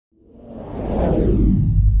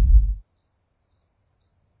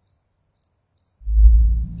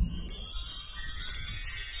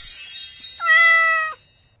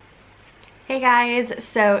guys,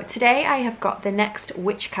 so today I have got the next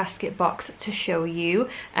witch casket box to show you.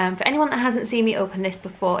 For anyone that hasn't seen me open this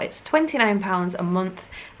before, it's £29 a month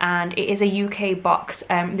and it is a UK box.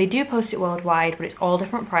 They do post it worldwide, but it's all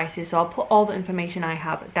different prices, so I'll put all the information I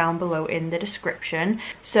have down below in the description.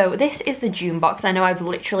 So this is the June box. I know I've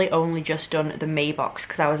literally only just done the May box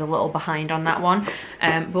because I was a little behind on that one,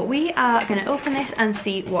 but we are going to open this and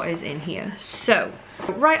see what is in here. So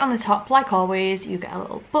right on the top, like always, you get a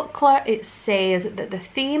little booklet. It says that the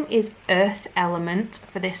theme is earth element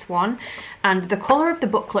for this one, and the colour of the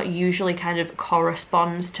booklet usually kind of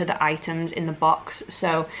corresponds to the items in the box.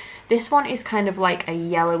 So this one is kind of like a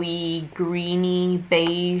yellowy, greeny,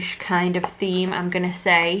 beige kind of theme, I'm gonna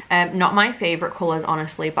say. Not my favourite colours,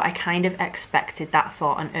 honestly, but I kind of expected that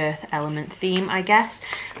for an earth element theme, I guess.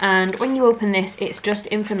 And when you open this, it's just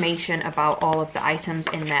information about all of the items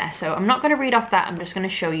in there. So I'm not gonna read off that, I'm just gonna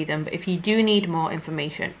show you them. But if you do need more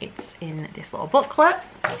information, it's in this little booklet.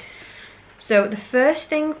 So the first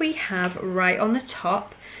thing we have right on the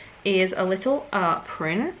top is a little art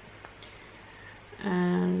print.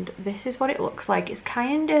 And this is what it looks like. It's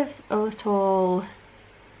kind of a little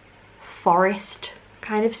forest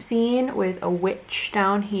kind of scene with a witch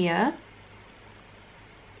down here.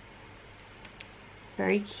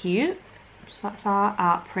 Very cute. So that's our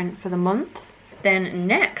art print for the month. Then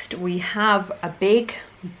next we have a big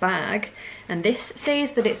bag, and this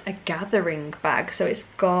says that it's a gathering bag. So it's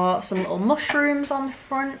got some little mushrooms on the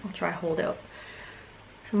front. I'll try to hold it up.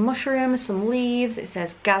 Some mushrooms, some leaves. It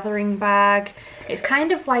says gathering bag. It's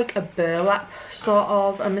kind of like a burlap sort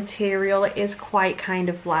of a material. It is quite kind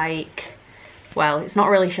of like, well, it's not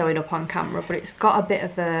really showing up on camera, but it's got a bit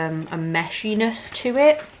of a meshiness to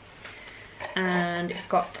it. And it's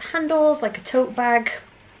got handles like a tote bag.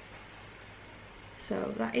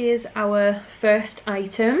 So that is our first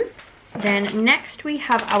item. Then next we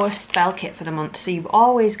have our spell kit for the month. So you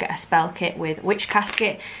always get a spell kit with Witch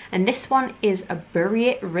Casket, and this one is a Bury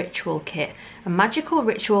It ritual kit, a magical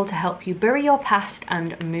ritual to help you bury your past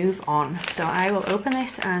and move on. So I will open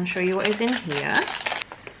this and show you what is in here.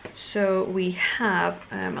 So we have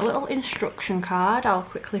a little instruction card. I'll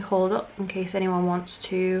quickly hold up in case anyone wants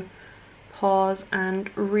to pause and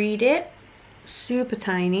read it. Super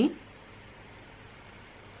tiny.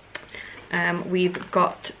 We've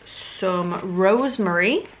got some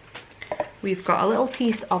rosemary. We've got a little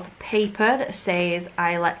piece of paper that says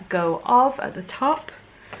I let go of at the top.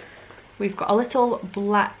 We've got a little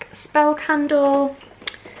black spell candle,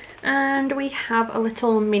 and we have a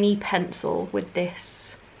little mini pencil with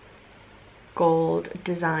this gold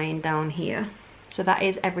design down here. So that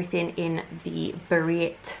is everything in the Bury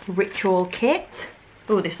It ritual kit.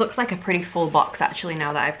 Oh, this looks like a pretty full box actually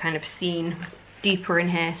now that I've kind of seen deeper in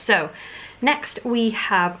here. So next we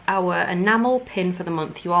have our enamel pin for the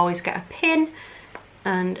month. You always get a pin,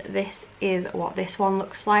 and this is what this one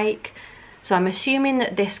looks like. So I'm assuming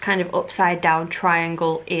that this kind of upside down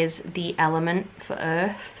triangle is the element for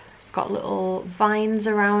earth. It's got little vines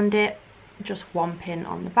around it, just one pin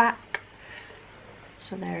on the back.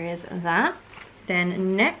 So there is that.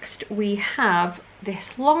 Then next we have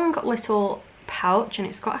this long little pouch, and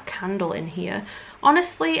it's got a candle in here.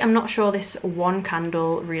 Honestly, I'm not sure this one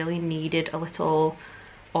candle really needed a little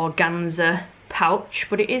organza pouch,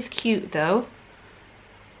 but it is cute though.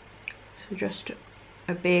 So just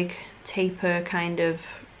a big taper kind of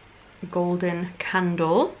golden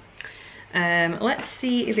candle. Let's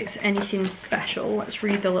see if it's anything special. Let's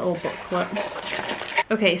read the little booklet.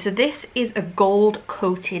 Okay, so this is a gold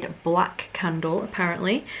coated black candle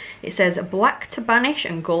apparently. It says black to banish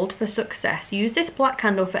and gold for success. Use this black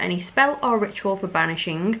candle for any spell or ritual for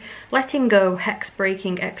banishing, letting go, hex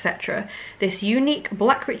breaking, etc. This unique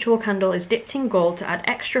black ritual candle is dipped in gold to add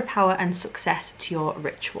extra power and success to your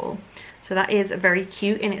ritual. So that is very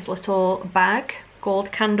cute in its little bag,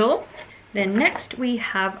 gold candle. Then next we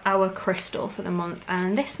have our crystal for the month,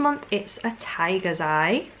 and this month it's a tiger's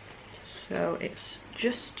eye. So it's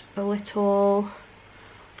just a little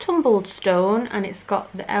tumbled stone, and it's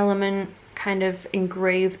got the element kind of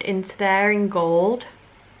engraved into there in gold.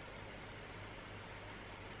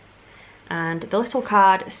 And the little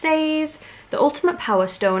card says, the ultimate power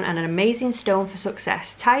stone and an amazing stone for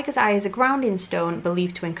success. Tiger's Eye is a grounding stone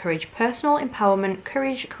believed to encourage personal empowerment,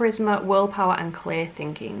 courage, charisma, willpower and clear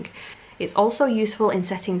thinking. It's also useful in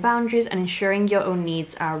setting boundaries and ensuring your own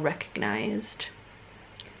needs are recognised.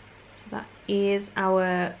 So that is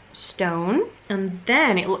our stone. And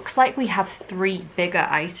then it looks like we have three bigger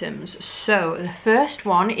items. So the first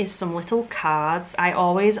one is some little cards. I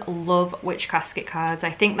always love Witch Casket cards.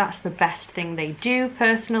 I think that's the best thing they do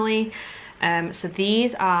personally. So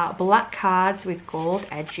these are black cards with gold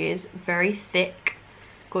edges, very thick,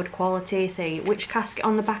 good quality, say witch casket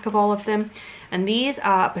on the back of all of them. And these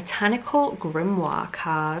are botanical grimoire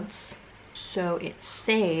cards. So it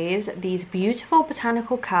says, these beautiful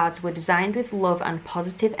botanical cards were designed with love and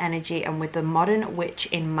positive energy and with the modern witch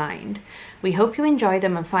in mind. We hope you enjoy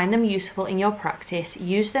them and find them useful in your practice.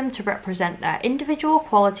 Use them to represent their individual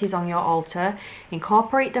qualities on your altar,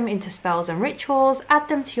 incorporate them into spells and rituals, add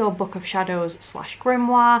them to your Book of Shadows /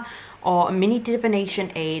 grimoire, or mini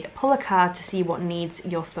divination aid. Pull a card to see what needs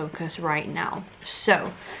your focus right now.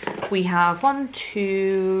 So we have 1,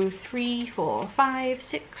 2, 3, 4, 5,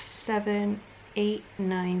 6, 7, 8,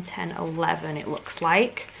 9, 10, 11 it looks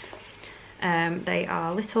like. They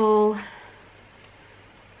are little,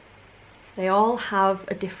 they all have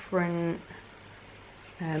a different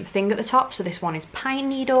thing at the top. So this one is pine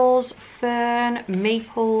needles, fern,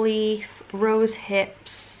 maple leaf, rose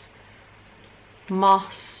hips,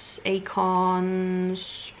 moss,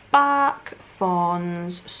 acorns, bark,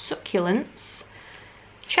 thorns, succulents,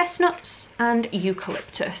 chestnuts and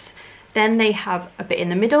eucalyptus. Then they have a bit in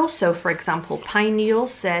the middle. So for example, pine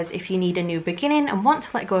needles says, if you need a new beginning and want to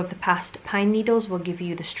let go of the past, pine needles will give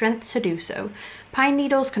you the strength to do so. Pine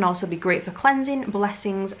needles can also be great for cleansing,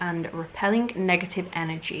 blessings and repelling negative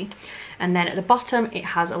energy. And then at the bottom it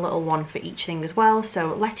has a little one for each thing as well.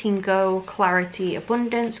 So letting go, clarity,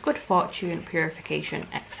 abundance, good fortune, purification,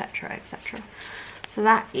 etc, etc. So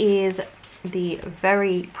that is the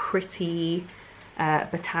very pretty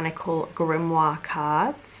botanical grimoire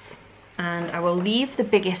cards. And I will leave the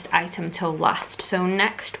biggest item till last. So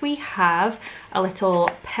next we have a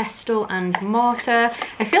little pestle and mortar.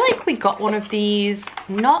 I feel like we got one of these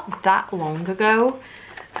not that long ago,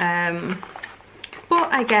 but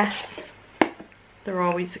I guess they're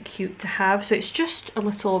always cute to have. So it's just a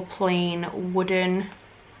little plain wooden,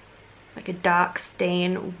 like a dark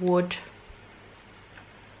stain wood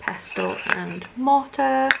pestle and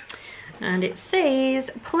mortar. And it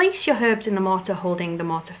says, place your herbs in the mortar holding the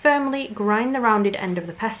mortar firmly, grind the rounded end of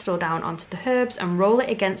the pestle down onto the herbs and roll it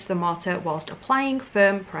against the mortar whilst applying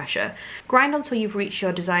firm pressure. Grind until you've reached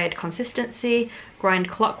your desired consistency.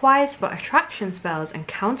 Grind clockwise for attraction spells and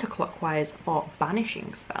counterclockwise for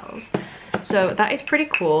banishing spells. So that is pretty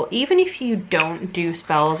cool. Even if you don't do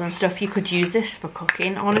spells and stuff, you could use this for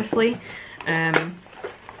cooking, honestly. I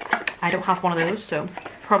don't have one of those, so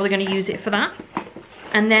probably going to use it for that.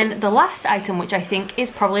 And then the last item, which I think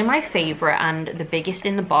is probably my favourite and the biggest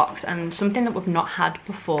in the box and something that we've not had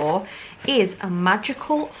before, is a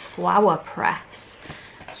magical flower press.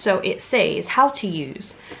 So it says how to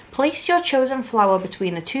use. Place your chosen flower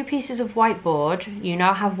between the 2 pieces of white board. You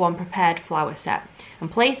now have 1 prepared flower set.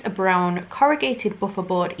 And place a brown corrugated buffer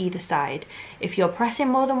board either side. If you're pressing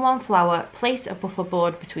more than 1 flower, place a buffer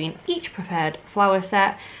board between each prepared flower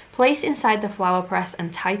set. Place inside the flower press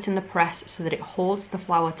and tighten the press so that it holds the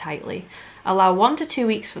flower tightly. Allow 1 to 2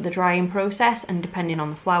 weeks for the drying process, and depending on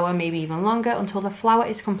the flower, maybe even longer, until the flower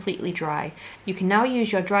is completely dry. You can now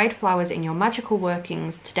use your dried flowers in your magical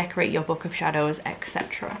workings to decorate your Book of Shadows,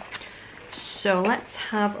 etc. So let's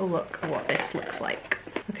have a look at what this looks like.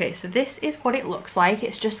 Okay, so this is what it looks like.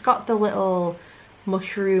 It's just got the little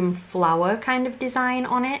mushroom flower kind of design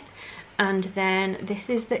on it. And then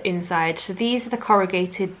this is the inside. So these are the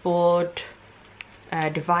corrugated board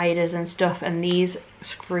dividers and stuff, and these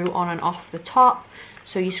screw on and off the top.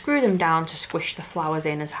 So you screw them down to squish the flowers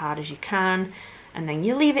in as hard as you can, and then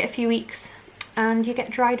you leave it a few weeks and you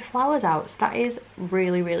get dried flowers out. So that is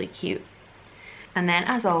really, really cute. And then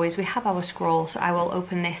as always, we have our scroll. So I will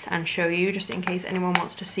open this and show you just in case anyone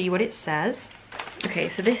wants to see what it says. Okay,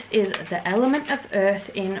 so this is the element of earth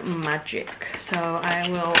in magic. So I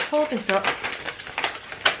will hold this up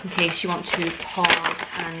in case you want to pause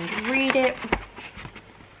and read it.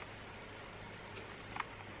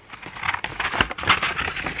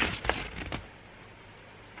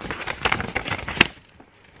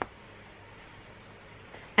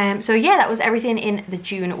 So yeah, that was everything in the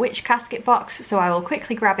June Witch Casket box. So I will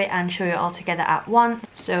quickly grab it and show you all together at once.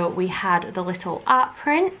 So we had the little art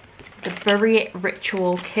print, the Bury It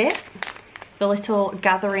Ritual Kit, the little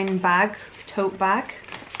gathering bag, tote bag,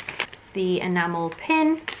 the enamel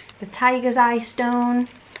pin, the Tiger's Eye stone,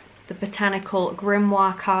 the botanical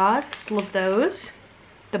grimoire cards, love those,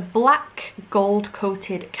 the black gold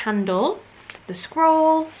coated candle, the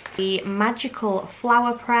scroll, the magical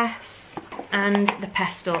flower press, and the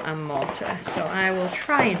pestle and mortar. So I will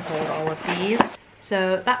try and hold all of these.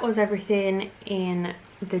 So that was everything in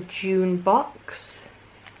the June box.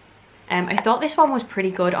 I thought this one was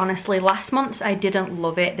pretty good, honestly. Last month's I didn't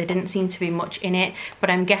love it. There didn't seem to be much in it, but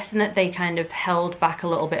I'm guessing that they kind of held back a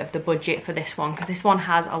little bit of the budget for this one because this one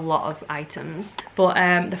has a lot of items. But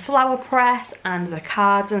the flower press and the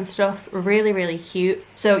cards and stuff, really, really cute.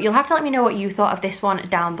 So you'll have to let me know what you thought of this one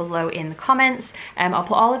down below in the comments. I'll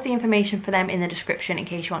put all of the information for them in the description in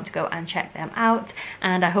case you want to go and check them out.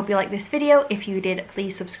 And I hope you liked this video. If you did,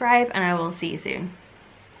 please subscribe and I will see you soon.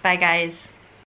 Bye guys.